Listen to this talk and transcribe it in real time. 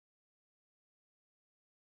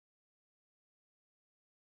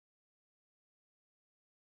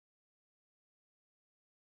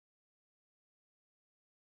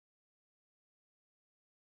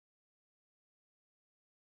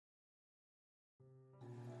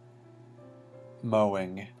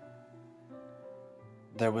Mowing.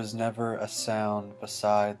 There was never a sound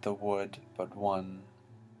beside the wood but one,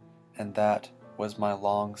 and that was my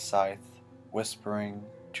long scythe whispering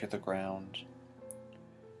to the ground.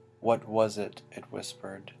 What was it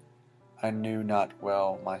whispered? I knew not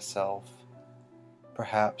well myself.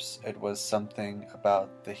 Perhaps it was something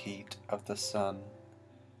about the heat of the sun,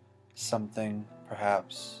 something,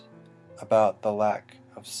 perhaps, about the lack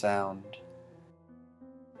of sound.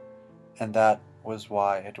 And that was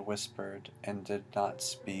why it whispered and did not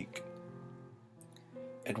speak.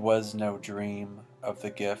 It was no dream of the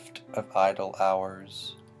gift of idle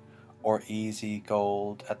hours, or easy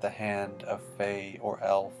gold at the hand of fay or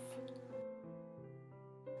elf.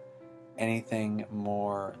 Anything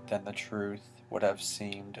more than the truth would have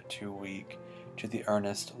seemed too weak to the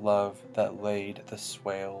earnest love that laid the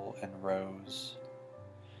swale in rows,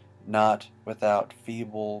 not without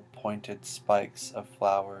feeble pointed spikes of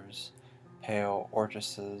flowers, pale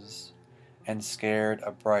orchises, and scared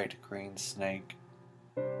a bright green snake.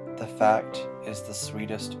 The fact is the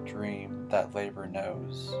sweetest dream that labor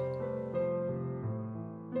knows.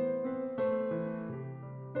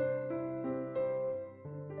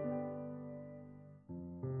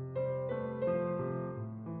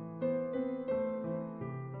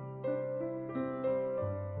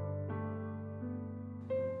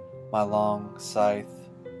 My long scythe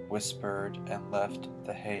whispered and left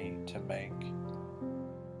the hay to make.